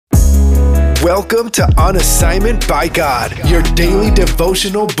Welcome to On Assignment by God, your daily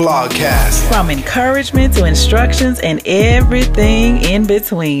devotional blogcast. From encouragement to instructions and everything in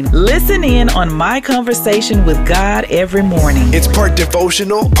between. Listen in on my conversation with God every morning. It's part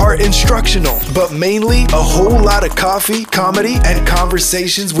devotional, part instructional, but mainly a whole lot of coffee, comedy, and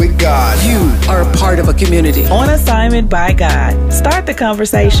conversations with God. You are a part of a community. On Assignment by God. Start the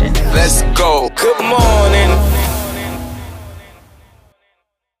conversation. Let's go. Good morning.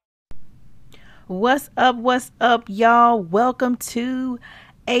 What's up, y'all? Welcome to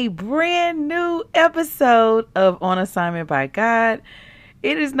a brand new episode of On Assignment by God.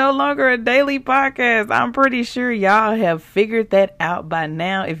 It is no longer a daily podcast. I'm pretty sure y'all have figured that out by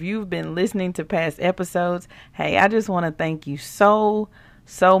now. If you've been listening to past episodes, hey, I just want to thank you so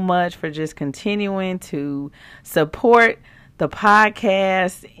much for just continuing to support the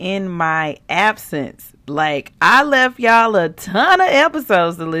podcast in my absence. Like, I left y'all a ton of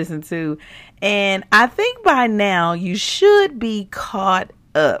episodes to listen to, and I think by now you should be caught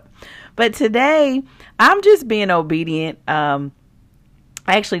up. But today, I'm just being obedient. I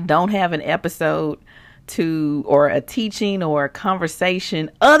actually don't have an episode or a teaching or a conversation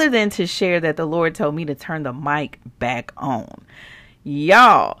other than to share that the Lord told me to turn the mic back on.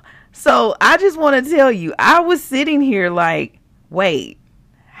 Y'all. So I just want to tell you, I was sitting here like, wait,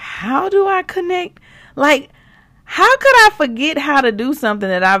 how do I connect? Like, how could I forget how to do something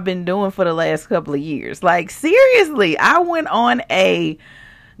that I've been doing for the last couple of years? Like, seriously, I went on a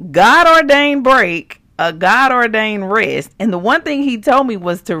God-ordained break, a God-ordained rest. And the one thing he told me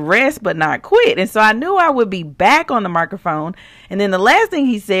was to rest but not quit. And so I knew I would be back on the microphone. And then the last thing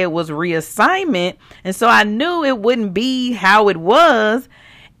he said was reassignment. And so I knew it wouldn't be how it was.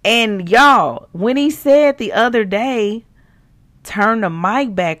 And y'all, when he said the other day, turn the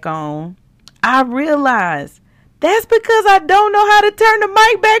mic back on, I realized that's because I don't know how to turn the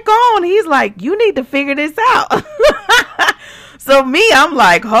mic back on. He's like, you need to figure this out. So I'm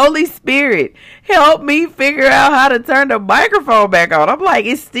like, Holy Spirit, help me figure out how to turn the microphone back on. I'm like,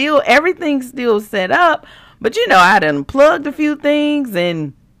 everything's still set up. But I had unplugged a few things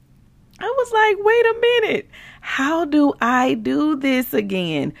and I was like, wait a minute. How do I do this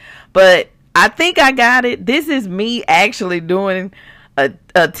again? But I think I got it. This is me actually doing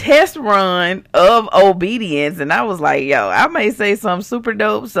a test run of obedience. And I was like, yo, I may say something super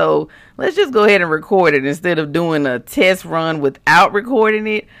dope. So let's just go ahead and record it instead of doing a test run without recording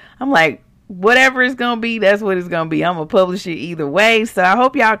it. I'm like, whatever it's going to be, that's what it's going to be. I'm going to publish it either way. So I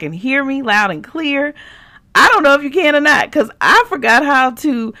hope y'all can hear me loud and clear. I don't know if you can or not, because I forgot how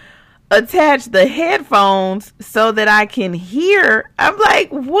to attach the headphones so that I can hear. I'm like,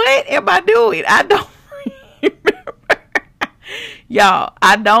 what am I doing? I don't remember. Y'all,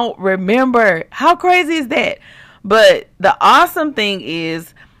 I don't remember. How crazy is that? But the awesome thing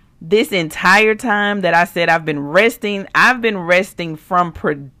is, this entire time that I said I've been resting from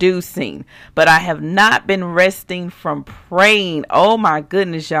producing, but I have not been resting from praying. Oh my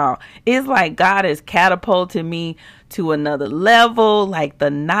goodness, y'all. It's like God has catapulted me to another level. Like, the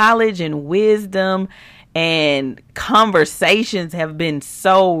knowledge and wisdom and conversations have been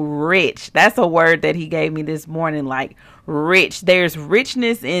so rich. That's a word that he gave me this morning, like rich. There's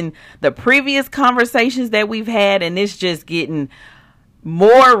richness in the previous conversations that we've had, and it's just getting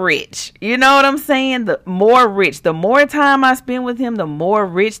more rich. You know what I'm saying? The more rich. The more time I spend with him, the more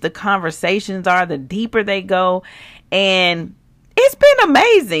rich the conversations are, the deeper they go. And it's been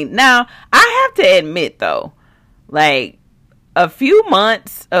amazing. Now, I have to admit though, like a few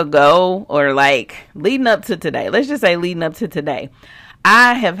months ago, or like leading up to today, let's just say leading up to today,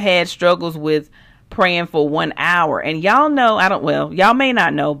 I have had struggles with praying for 1 hour. And y'all know, y'all may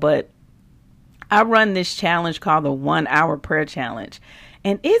not know, but I run this challenge called the 1 hour prayer challenge.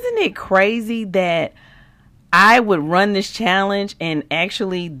 And isn't it crazy that I would run this challenge, and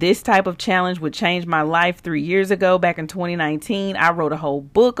actually this type of challenge would change my life 3 years ago, back in 2019. I wrote a whole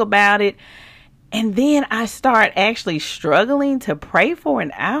book about it. And then I start actually struggling to pray for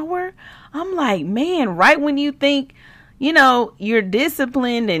an hour. I'm like, man, right when you think, you're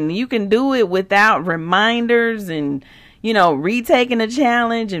disciplined and you can do it without reminders and, retaking a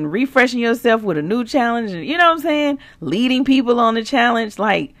challenge and refreshing yourself with a new challenge. And you know what I'm saying? Leading people on the challenge.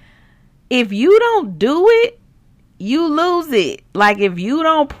 Like, if you don't do it, you lose it. Like, if you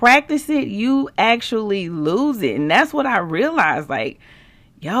don't practice it, you actually lose it. And that's what I realized. Like,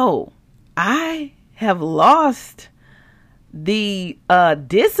 yo, I have lost the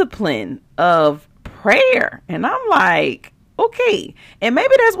discipline of prayer. And I'm like, okay. And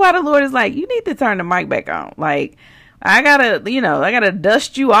maybe that's why the Lord is like, you need to turn the mic back on. Like, I gotta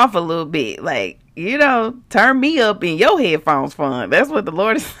dust you off a little bit. Like, turn me up in your headphones fun. That's what the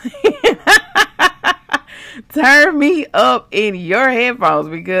Lord is saying. Turn me up in your headphones,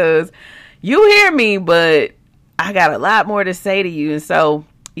 because you hear me, but I got a lot more to say to you. And so,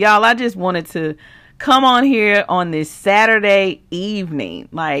 y'all, I just wanted to come on here on this Saturday evening.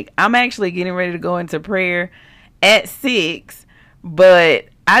 Like, I'm actually getting ready to go into prayer at 6, but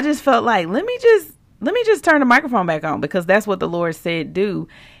I just felt like, let me just turn the microphone back on, because that's what the Lord said do.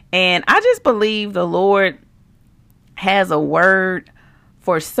 And I just believe the Lord has a word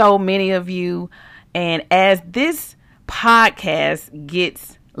for so many of you. And as this podcast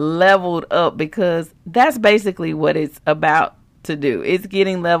gets leveled up, because that's basically what it's about to do. It's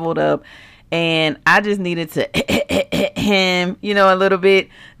getting leveled up. And I just needed to, a little bit,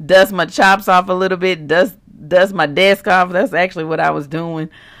 dust my chops off a little bit, dust my desk off. That's actually what I was doing,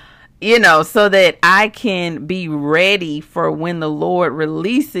 so that I can be ready for when the Lord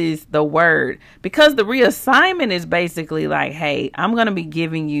releases the word. Because the reassignment is basically like, hey, I'm going to be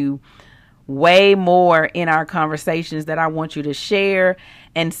giving you way more in our conversations that I want you to share.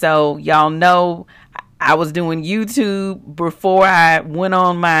 And so y'all know I was doing YouTube before I went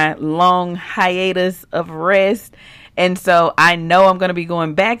on my long hiatus of rest. And so I know I'm going to be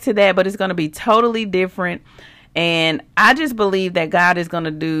going back to that, but it's going to be totally different. And I just believe that God is going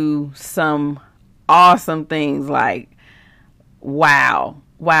to do some awesome things. Like, wow,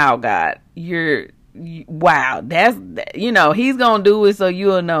 God, wow, that's, he's going to do it. So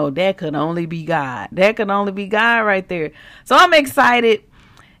you'll know that could only be God. That could only be God right there. So I'm excited,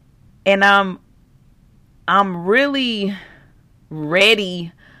 and I'm really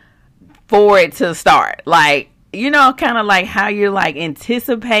ready for it to start. Like, kind of like how you're like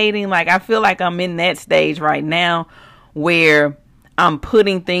anticipating. Like, I feel like I'm in that stage right now where I'm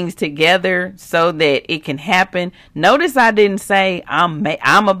putting things together so that it can happen. Notice I didn't say I'm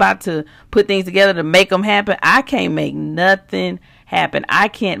about to put things together to make them happen. I can't make nothing happen. I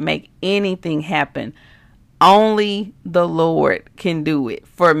can't make anything happen. Only the Lord can do it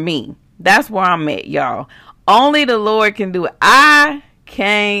for me. That's where I'm at, y'all. Only the Lord can do it. I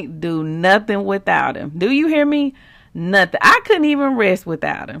can't do nothing without him. Do you hear me? Nothing. I couldn't even rest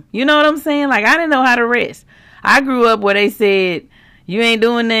without him. You know what I'm saying? Like, I didn't know how to rest. I grew up where they said, you ain't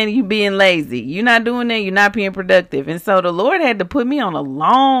doing that, you being lazy. You're not doing that, you're not being productive. And so the Lord had to put me on a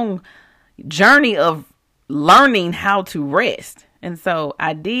long journey of learning how to rest. And so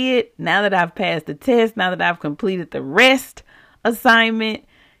I did. Now that I've passed the test, now that I've completed the rest assignment,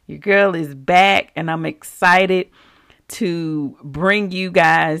 your girl is back, and I'm excited to bring you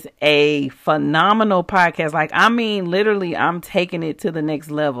guys a phenomenal podcast. Like, I mean, literally, I'm taking it to the next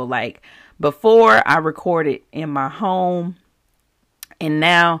level. Like, before I recorded in my home, and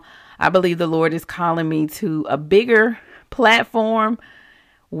now I believe the Lord is calling me to a bigger platform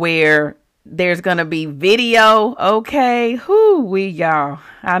where there's going to be video. Okay. Y'all.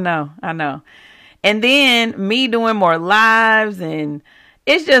 I know. And then me doing more lives, and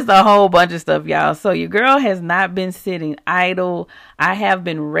it's just a whole bunch of stuff, y'all. So your girl has not been sitting idle. I have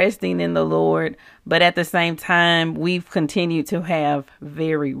been resting in the Lord, but at the same time, we've continued to have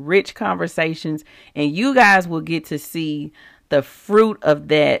very rich conversations, and you guys will get to see the fruit of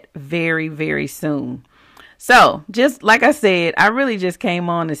that very, very soon. So just like I said, I really just came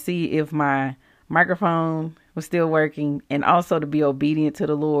on to see if my microphone was still working, and also to be obedient to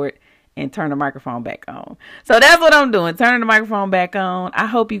the Lord and turn the microphone back on. So that's what I'm doing, turning the microphone back on. I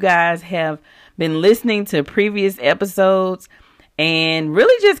hope you guys have been listening to previous episodes and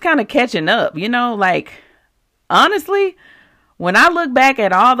really just kind of catching up. Like, honestly, when I look back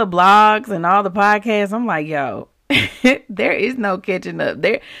at all the blogs and all the podcasts, I'm like, yo, there is no catching up.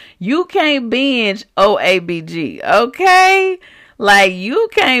 You can't binge OABG, okay? Like, you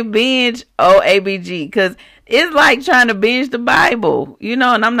can't binge OABG, because it's like trying to binge the Bible, and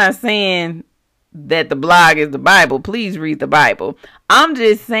I'm not saying that the blog is the Bible. Please read the Bible. I'm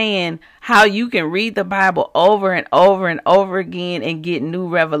just saying how you can read the Bible over and over and over again and get new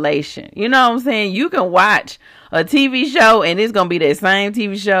revelation. You know what I'm saying? You can watch a TV show, and it's going to be that same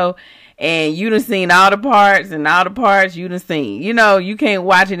TV show, and you done seen all the parts, and all the parts you done seen. You can't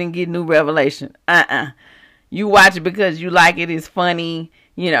watch it and get new revelation. You watch it because you like it. It's funny.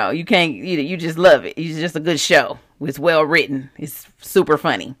 You can't, you just love it. It's just a good show. It's well written. It's super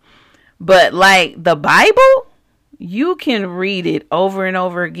funny. But like the Bible, you can read it over and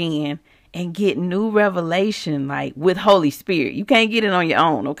over again and get new revelation, like with Holy Spirit. You can't get it on your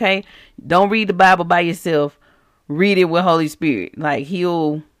own, okay? Don't read the Bible by yourself. Read it with Holy Spirit. Like,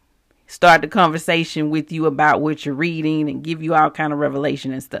 he'll start the conversation with you about what you're reading and give you all kind of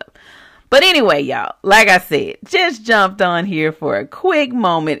revelation and stuff. But anyway, y'all, like I said, just jumped on here for a quick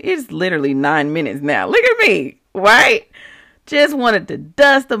moment. It's literally 9 minutes now. Look at me, right? Just wanted to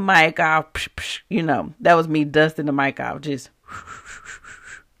dust the mic off. You know, that was me dusting the mic off. Just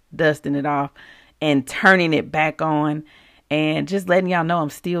dusting it off and turning it back on. And just letting y'all know I'm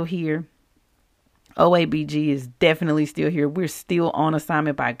still here. OABG is definitely still here. We're still on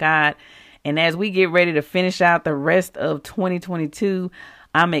assignment by God. And as we get ready to finish out the rest of 2022,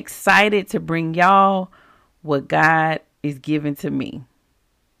 I'm excited to bring y'all what God is giving to me.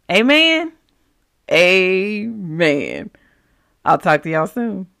 Amen. Amen. I'll talk to y'all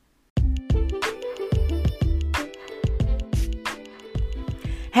soon.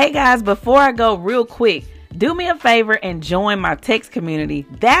 Hey guys, before I go, real quick, do me a favor and join my text community.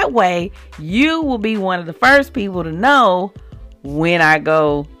 That way you will be one of the first people to know when I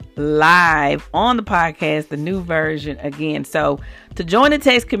go live on the podcast, the new version again. So to join the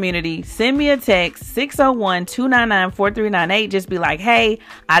text community, send me a text 601-299-4398. Just be like, hey,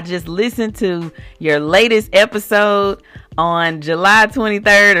 I just listened to your latest episode on July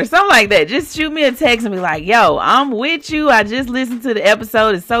 23rd or something like that. Just shoot me a text and be like, yo, I'm with you. I just listened to the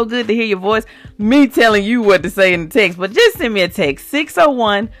episode. It's so good to hear your voice. Me telling you what to say in the text, but just send me a text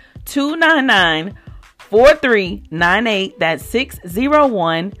 601-299-4398. That's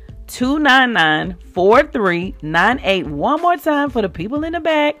 601-299-4398. One more time for the people in the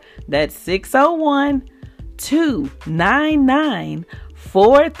back. That's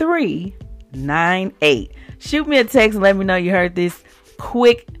 601-299-4398. Shoot me a text and let me know you heard this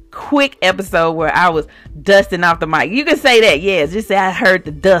quick episode where I was dusting off the mic. You can say that, yes. Just say I heard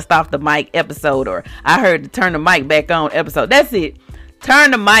the dust off the mic episode, or I heard the turn the mic back on episode. That's it. Turn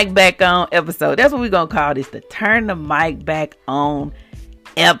the mic back on episode. That's what we're going to call this, the turn the mic back on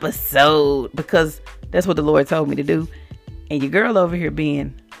episode, because that's what the Lord told me to do. And your girl over here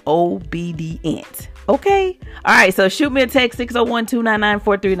being obedient. Okay. All right. So shoot me a text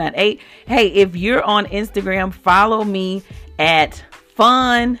 601-299-4398. Hey, if you're on Instagram, follow me at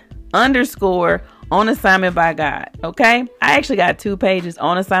fun_on assignment by God. Okay. I actually got 2 pages,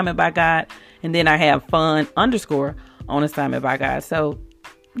 on assignment by God. And then I have fun_ on assignment by God. So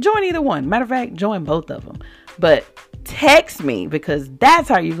join either one. Matter of fact, join both of them. But text me, because that's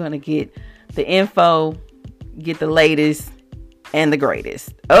how you're going to get the info, get the latest and the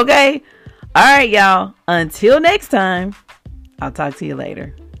greatest. Okay. All right, y'all. Until next time, I'll talk to you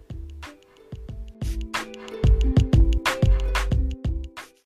later.